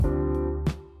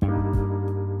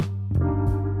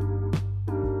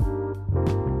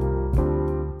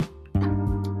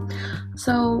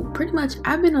So pretty much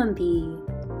I've been on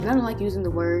and I don't like using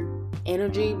the word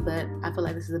energy, but I feel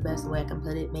like this is the best way I can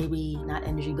put it. Maybe not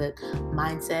energy, but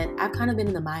mindset. I've kind of been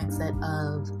in the mindset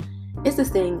of it's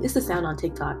the sound on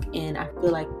TikTok. And I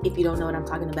feel like if you don't know what I'm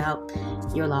talking about,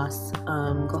 you're lost.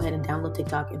 Go ahead and download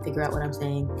TikTok and figure out what I'm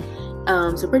saying.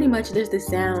 So pretty much there's this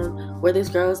sound where this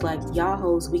girl's like, y'all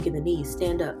hoes weak in the knees,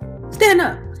 stand up. Stand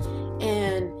up.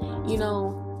 And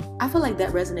I feel like that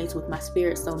resonates with my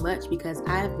spirit so much because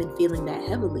I've been feeling that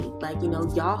heavily. Like,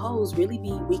 y'all hoes really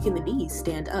be weak in the knees.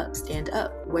 Stand up, stand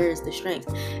up. Where is the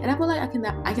strength? And I feel like I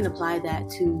can apply that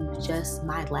to just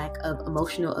my lack of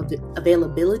emotional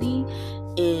availability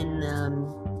in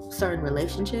certain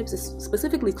relationships,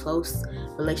 specifically close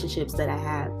relationships that I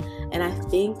have. And I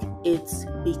think it's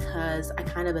because I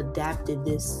kind of adapted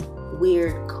this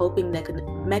weird coping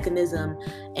mechanism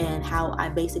and how I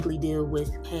basically deal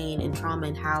with pain and trauma,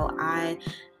 and how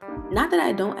not that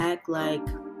I don't act like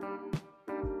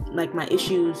my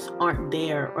issues aren't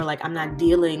there, or like I'm not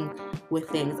dealing with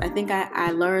things. I think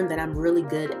I learned that I'm really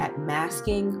good at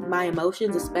masking my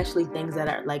emotions, especially things that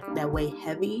are like that weigh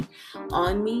heavy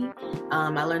on me.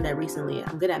 I learned that recently.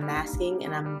 I'm good at masking,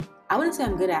 and I wouldn't say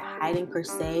I'm good at hiding per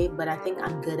se, but I think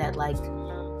I'm good at like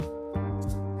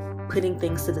putting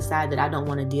things to the side that I don't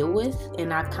want to deal with.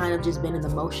 And I've kind of just been in the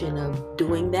motion of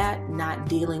doing that, not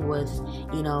dealing with,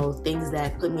 things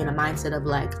that put me in a mindset of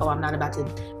like, oh, I'm not about to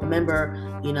remember,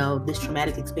 this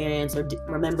traumatic experience, or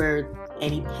remember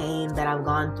any pain that I've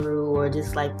gone through, or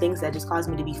just like things that just cause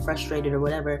me to be frustrated or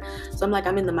whatever. So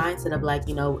I'm in the mindset of like,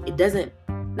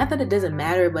 not that it doesn't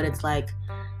matter, but it's like,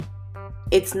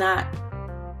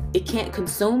 it can't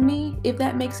consume me, if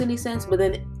that makes any sense. But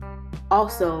then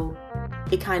also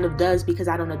it kind of does, because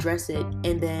I don't address it,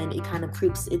 and then it kind of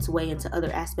creeps its way into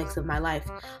other aspects of my life.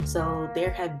 So there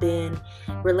have been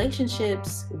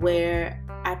relationships where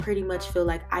I pretty much feel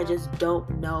like I just don't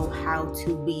know how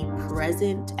to be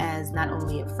present as not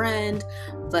only a friend,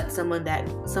 but someone that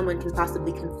someone can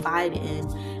possibly confide in.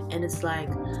 And it's like,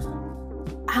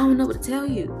 I don't know what to tell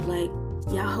you. Like,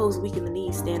 y'all hoes weak in the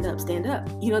knees, stand up, stand up.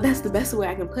 That's the best way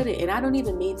I can put it. And I don't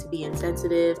even mean to be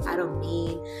insensitive. I don't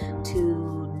mean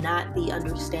to not be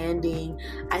understanding.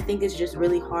 I think it's just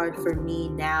really hard for me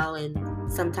now, and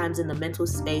sometimes in the mental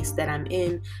space that I'm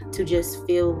in, to just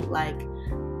feel like,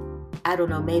 I don't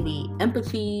know, maybe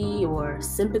empathy or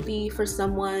sympathy for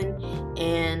someone.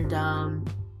 And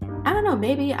I don't know,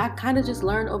 maybe I kind of just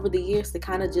learned over the years to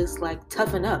kind of just like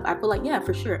toughen up. I feel like, yeah,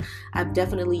 for sure, I've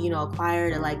definitely,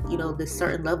 acquired this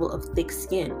certain level of thick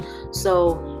skin.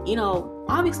 So,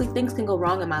 obviously things can go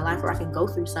wrong in my life, or I can go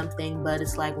through something, but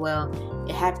it's like, well,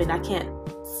 it happened. I can't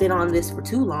sit on this for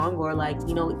too long, or like,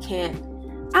 it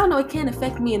can't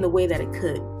affect me in the way that it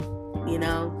could,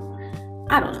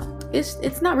 I don't know.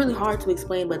 It's not really hard to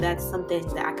explain, but that's something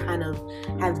that I kind of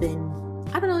have been,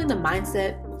 I don't know, in the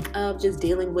mindset of just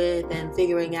dealing with and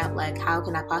figuring out like, how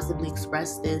can I possibly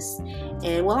express this?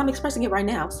 And well, I'm expressing it right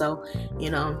now. So,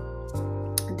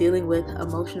 dealing with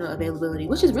emotional availability,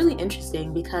 which is really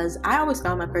interesting, because I always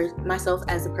found myself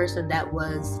as a person that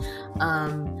was,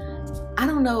 I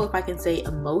don't know if I can say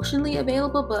emotionally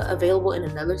available, but available in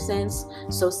another sense.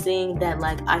 So seeing that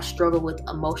like I struggle with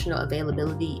emotional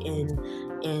availability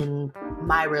in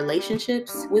my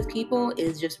relationships with people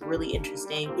is just really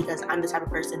interesting, because I'm the type of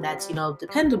person that's,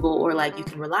 dependable, or like you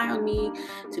can rely on me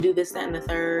to do this, that, and the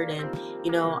third. And,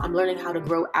 I'm learning how to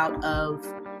grow out of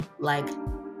like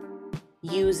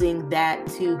using that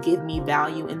to give me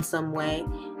value in some way.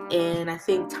 And I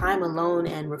think time alone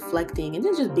and reflecting and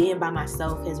then just being by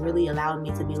myself has really allowed me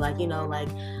to be like, like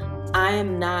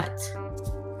I'm not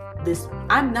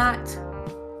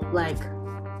like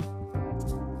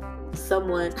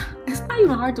someone, it's not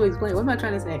even hard to explain. What am I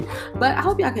trying to say? But I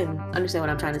hope y'all can understand what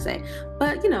I'm trying to say.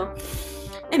 But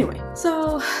anyway,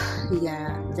 so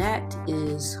yeah, that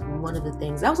is one of the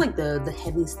things. That was like the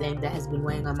heaviest thing that has been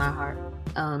weighing on my heart.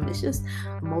 It's just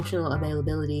emotional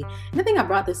availability. And I think I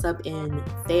brought this up in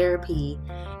therapy,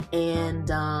 and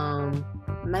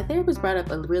my therapist brought up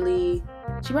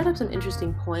some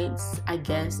interesting points, I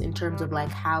guess, in terms of like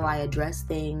how I address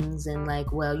things, and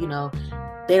like, well,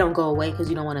 they don't go away because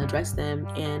you don't want to address them.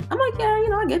 And I'm like, yeah,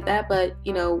 I get that, but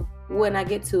when I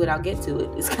get to it, I'll get to it.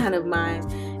 It's kind of my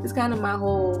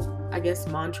whole, I guess,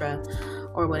 mantra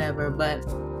or whatever. But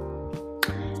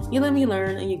you let me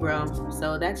learn and you grow.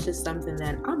 So that's just something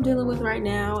that I'm dealing with right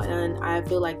now. And I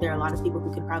feel like there are a lot of people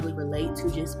who can probably relate to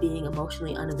just being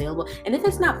emotionally unavailable. And if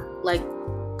it's not like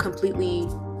completely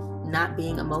not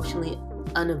being emotionally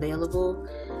unavailable,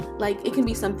 like it can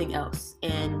be something else,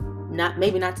 and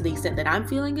maybe not to the extent that I'm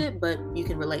feeling it, but you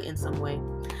can relate in some way.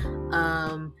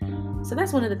 So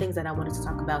that's one of the things that I wanted to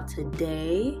talk about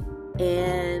today.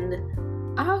 And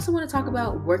I also want to talk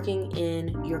about working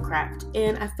in your craft.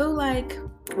 And I feel like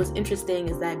what's interesting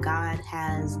is that God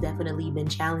has definitely been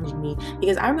challenging me,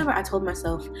 because I remember I told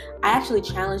myself, I actually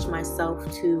challenged myself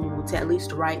to at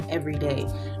least write every day.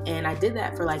 And I did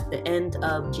that for like the end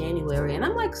of January. And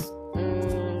I'm like,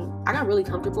 I got really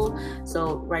comfortable.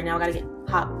 So right now I got to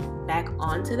hop back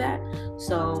onto that.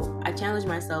 So I challenged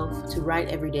myself to write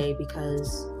every day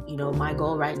because, you know, my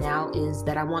goal right now is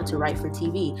that I want to write for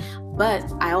TV, but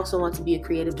I also want to be a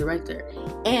creative director,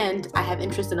 and I have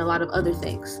interest in a lot of other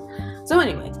things. So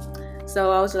anyway,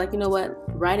 so I was like, you know what,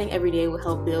 writing every day will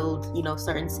help build, you know,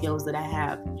 certain skills that I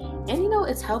have. And, you know,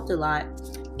 it's helped a lot.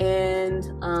 And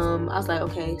I was like,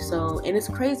 okay, so, and it's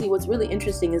crazy. What's really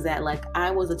interesting is that like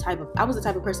I was the type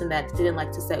of person that didn't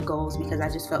like to set goals, because I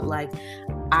just felt like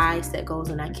I set goals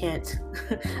and I can't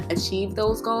achieve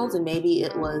those goals. And maybe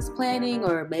it was planning,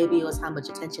 or maybe it was how much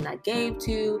attention I gave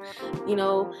to, you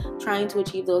know, trying to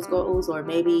achieve those goals, or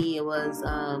maybe it was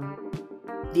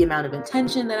the amount of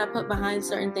intention that I put behind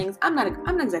certain things. I'm not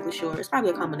exactly sure. It's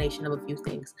probably a combination of a few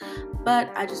things, but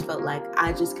I just felt like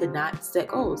I just could not set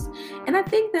goals. And I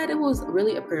think that it was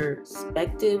really a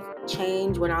perspective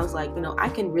change when I was like, you know, I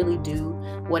can really do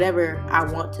whatever I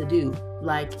want to do.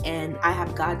 Like, and I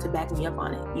have God to back me up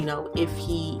on it, you know, if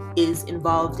He is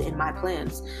involved in my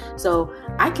plans. So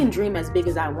I can dream as big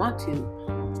as I want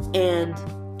to.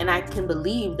 And I can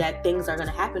believe that things are going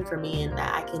to happen for me, and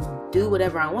that I can do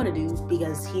whatever I want to do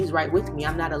because He's right with me.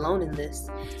 I'm not alone in this.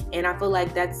 And I feel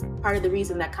like that's part of the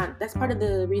reason that kind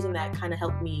of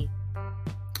helped me,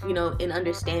 you know, in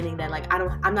understanding that like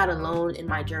I'm not alone in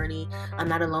my journey. I'm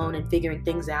not alone in figuring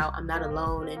things out. I'm not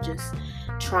alone in just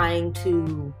trying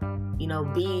to, you know,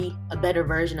 be a better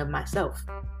version of myself.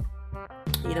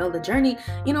 You know, the journey,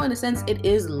 you know, in a sense, it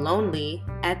is lonely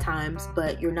at times,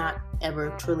 but you're not ever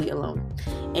truly alone.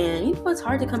 And, you know, it's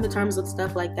hard to come to terms with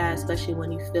stuff like that, especially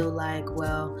when you feel like,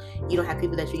 well, you don't have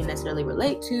people that you can necessarily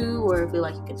relate to, or feel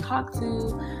like you can talk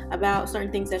to about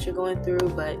certain things that you're going through.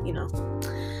 But, you know,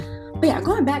 but yeah,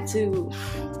 going back to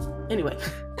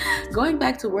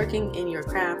working in your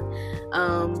craft,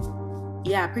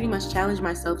 I pretty much challenged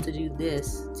myself to do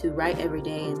this, to write every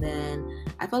day. And then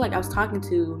I felt like I was talking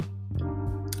to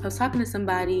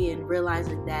somebody and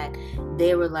realizing that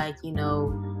they were like, you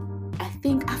know,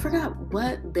 I forgot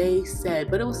what they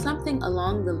said, but it was something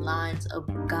along the lines of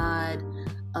God,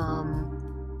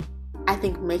 I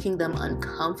think making them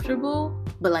uncomfortable,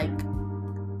 but like,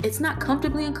 it's not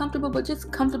comfortably uncomfortable, but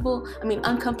just comfortable. I mean,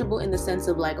 uncomfortable in the sense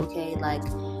of like, okay, like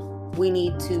we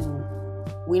need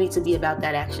to be about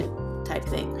that action type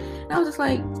thing. And I was just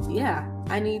like, yeah,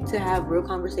 I need to have real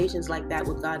conversations like that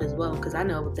with God as well, because I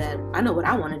know what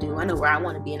I want to do. I know where I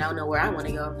want to be, and I know where I want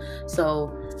to go.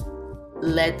 So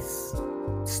let's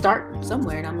start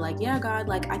somewhere. And I'm like, yeah, God,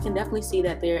 like I can definitely see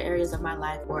that there are areas of my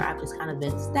life where I've just kind of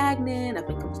been stagnant, I've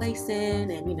been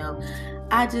complacent, and, you know,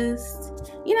 I've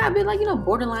been like, you know,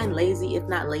 borderline lazy, if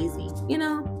not lazy, you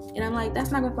know. And I'm like,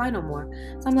 that's not gonna fly no more.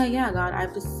 So I'm like, yeah, God,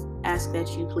 I've just asked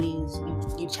that you please,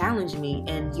 you challenge me,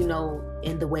 and, you know,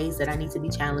 in the ways that I need to be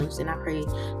challenged. And I pray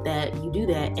that you do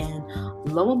that.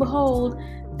 And lo and behold,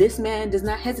 this man does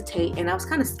not hesitate. And I was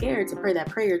kind of scared to pray that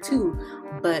prayer too.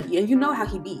 But yeah, you know how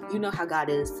he be. You know how God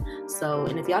is. So,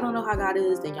 and if y'all don't know how God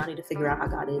is, then y'all need to figure out how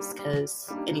God is.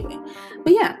 Because anyway,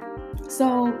 but yeah.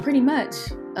 So pretty much,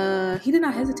 he did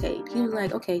not hesitate. He was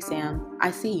like, okay, Sam,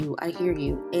 I see you. I hear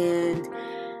you. And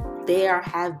there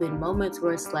have been moments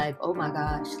where it's like, oh my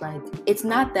gosh, like, it's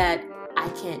not that I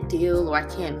can't deal or I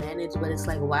can't manage, but it's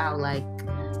like, wow, like,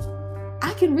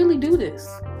 I can really do this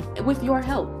with your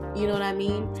help. You know what I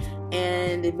mean?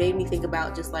 And it made me think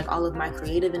about just like all of my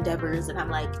creative endeavors, and I'm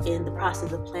like in the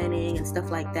process of planning and stuff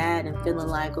like that, and feeling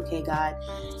like, okay, God,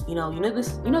 you know this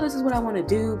is what I want to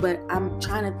do, but I'm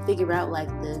trying to figure out like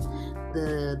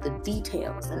the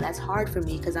details, and that's hard for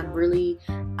me because I'm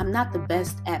not the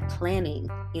best at planning.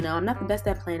 You know, I'm not the best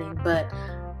at planning, but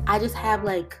I just have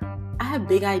I have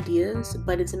big ideas,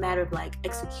 but it's a matter of like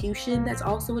execution. That's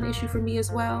also an issue for me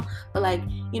as well. But like,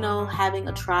 you know, having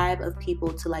a tribe of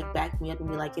people to like back me up and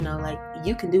be like, you know, like,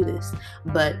 you can do this,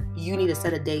 but you need to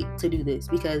set a date to do this,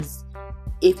 because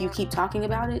if you keep talking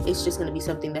about it, it's just going to be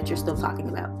something that you're still talking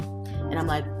about. And I'm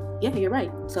like, yeah, you're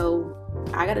right. So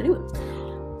I got to do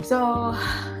it. So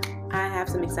I have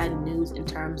some exciting news in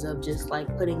terms of just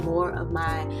like putting more of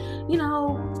my, you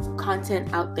know,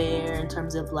 content out there in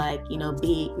terms of like, you know,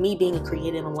 me being a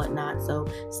creative and whatnot. So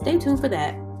stay tuned for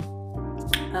that.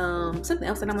 Something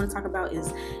else that I'm going to talk about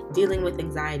is dealing with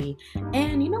anxiety.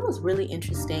 And you know what's really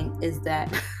interesting is that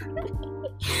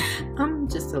I'm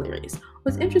just hilarious.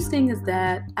 What's interesting is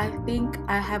that I think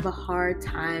I have a hard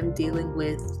time dealing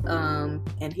with,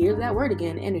 and here's that word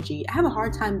again, energy. I have a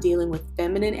hard time dealing with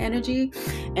feminine energy.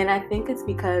 And I think it's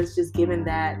because just given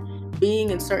that being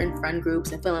in certain friend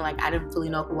groups and feeling like I didn't fully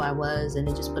know who I was, and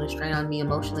it just put a strain on me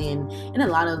emotionally and in a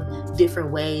lot of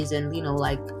different ways, and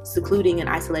like secluding and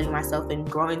isolating myself and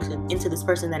growing into this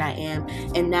person that I am,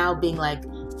 and now being like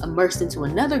immersed into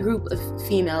another group of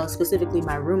females, specifically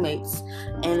my roommates,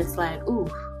 and it's like, ooh,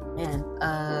 man,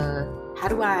 how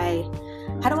do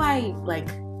I like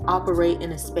operate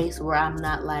in a space where I'm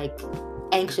not like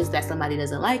anxious that somebody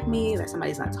doesn't like me, that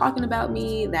somebody's not talking about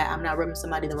me, that I'm not rubbing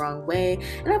somebody the wrong way.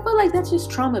 And I feel like that's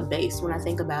just trauma based when I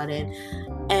think about it.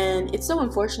 And it's so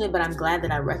unfortunate, but I'm glad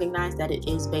that I recognize that it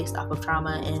is based off of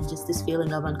trauma and just this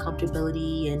feeling of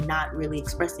uncomfortability and not really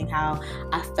expressing how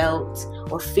I felt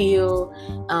or feel,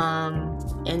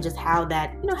 and just how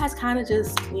that, has kind of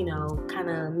just, kind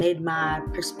of made my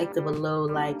perspective a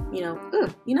little like,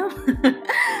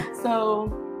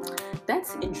 so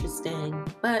that's interesting.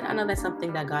 But I know that's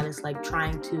something that God is like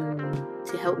trying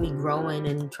to help me grow in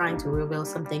and trying to reveal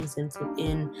some things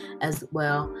in as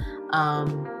well.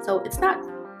 So it's not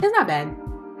bad.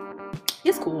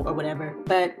 It's cool or whatever.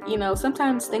 But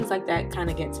sometimes things like that kind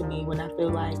of get to me when I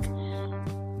feel like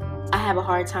I have a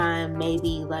hard time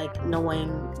maybe like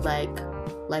knowing like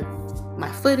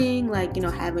my footing, like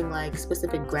having like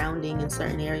specific grounding in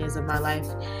certain areas of my life,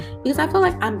 because I feel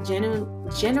like I'm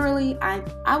generally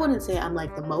I wouldn't say I'm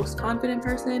like the most confident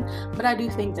person, but I do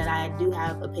think that I do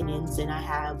have opinions, and I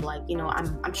have like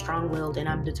I'm strong-willed and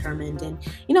I'm determined, and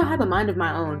I have a mind of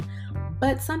my own.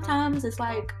 But sometimes it's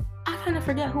like I kind of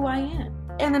forget who I am,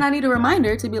 and then I need a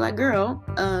reminder to be like, girl,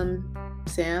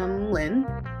 Sam Lynn,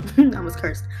 I was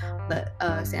cursed, but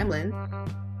Sam Lynn,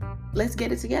 let's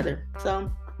get it together. So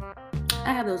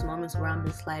I have those moments where I'm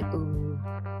just like, ooh,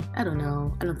 I don't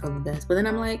know, I don't feel the best. But then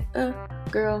I'm like,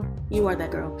 girl, you are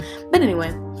that girl. But anyway,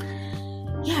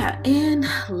 yeah. And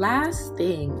last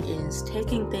thing is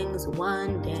taking things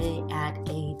one day at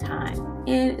a time.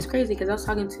 And it's crazy because I was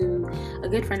talking to a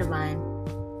good friend of mine,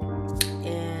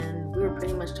 and we were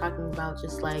pretty much talking about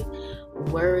just like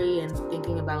worry and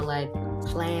thinking about like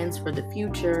plans for the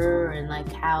future, and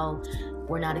like how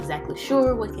we're not exactly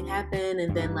sure what can happen.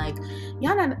 And then like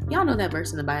y'all know that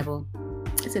verse in the Bible.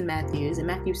 It's in Matthew. It's in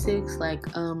Matthew 6, like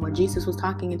where Jesus was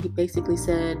talking, and he basically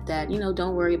said that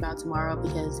don't worry about tomorrow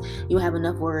because you have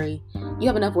enough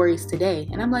worries today.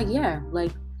 And I'm like, yeah,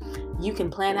 like you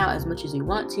can plan out as much as you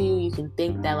want to. You can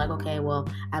think that like, okay, well,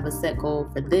 I have a set goal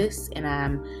for this, and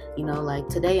I'm like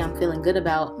today I'm feeling good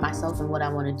about myself and what I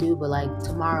want to do, but like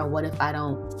tomorrow, what if I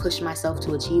don't push myself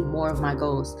to achieve more of my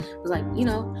goals? It's like,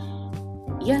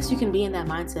 yes, you can be in that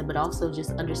mindset, but also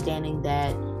just understanding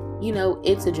that,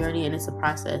 it's a journey and it's a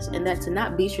process, and that to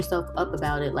not beat yourself up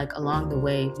about it like along the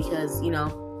way, because, you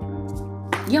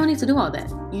don't need to do all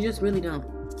that. You just really don't.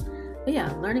 But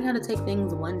yeah, learning how to take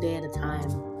things one day at a time,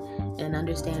 and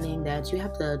understanding that you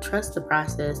have to trust the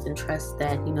process and trust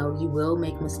that, you will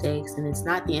make mistakes, and it's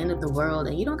not the end of the world,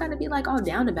 and you don't got to be like all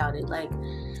down about it. Like,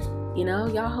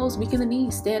 y'all hoes weak in the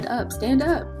knees, stand up.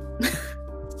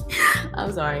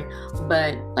 I'm sorry,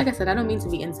 but like I said, I don't mean to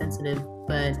be insensitive,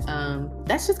 but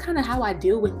that's just kind of how I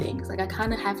deal with things. Like I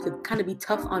kind of have to kind of be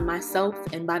tough on myself,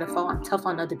 and by default I'm tough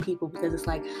on other people, because it's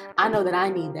like I know that I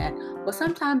need that, but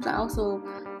sometimes I also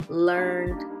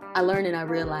learn and I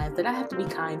realize that I have to be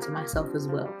kind to myself as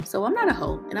well. So I'm not a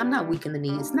hoe, and I'm not weak in the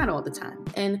knees, not all the time,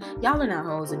 and y'all are not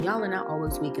hoes, and y'all are not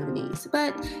always weak in the knees.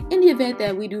 But in the event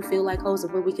that we do feel like hoes,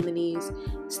 if we're weak in the knees,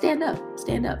 stand up.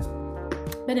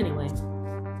 But anyway,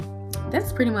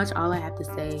 that's pretty much all I have to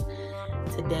say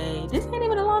today. This ain't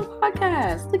even a long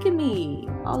podcast. Look at me,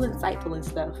 all insightful and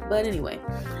stuff. But anyway,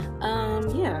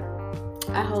 yeah,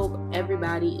 I hope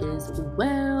everybody is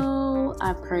well.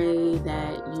 I pray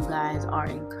that you guys are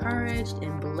encouraged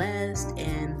and blessed,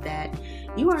 and that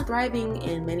you are thriving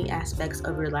in many aspects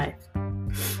of your life,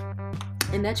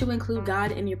 and that you include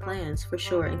God in your plans. For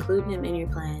sure, include him in your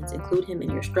plans, include him in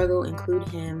your struggle, include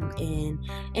him in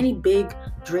any big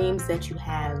dreams that you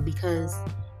have, because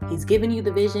he's given you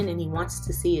the vision and he wants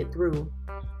to see it through,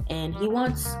 and he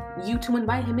wants you to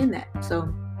invite him in that.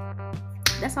 So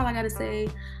that's all I gotta say.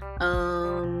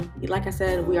 Like I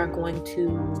said, we are going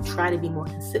to try to be more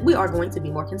consistent. We are going to be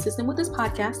more consistent with this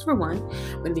podcast. For one,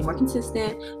 we're going to be more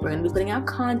consistent. We're going to be putting out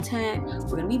content.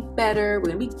 We're going to be better.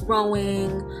 We're going to be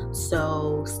growing.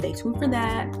 So stay tuned for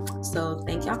that. So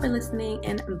thank y'all for listening,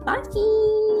 and bye.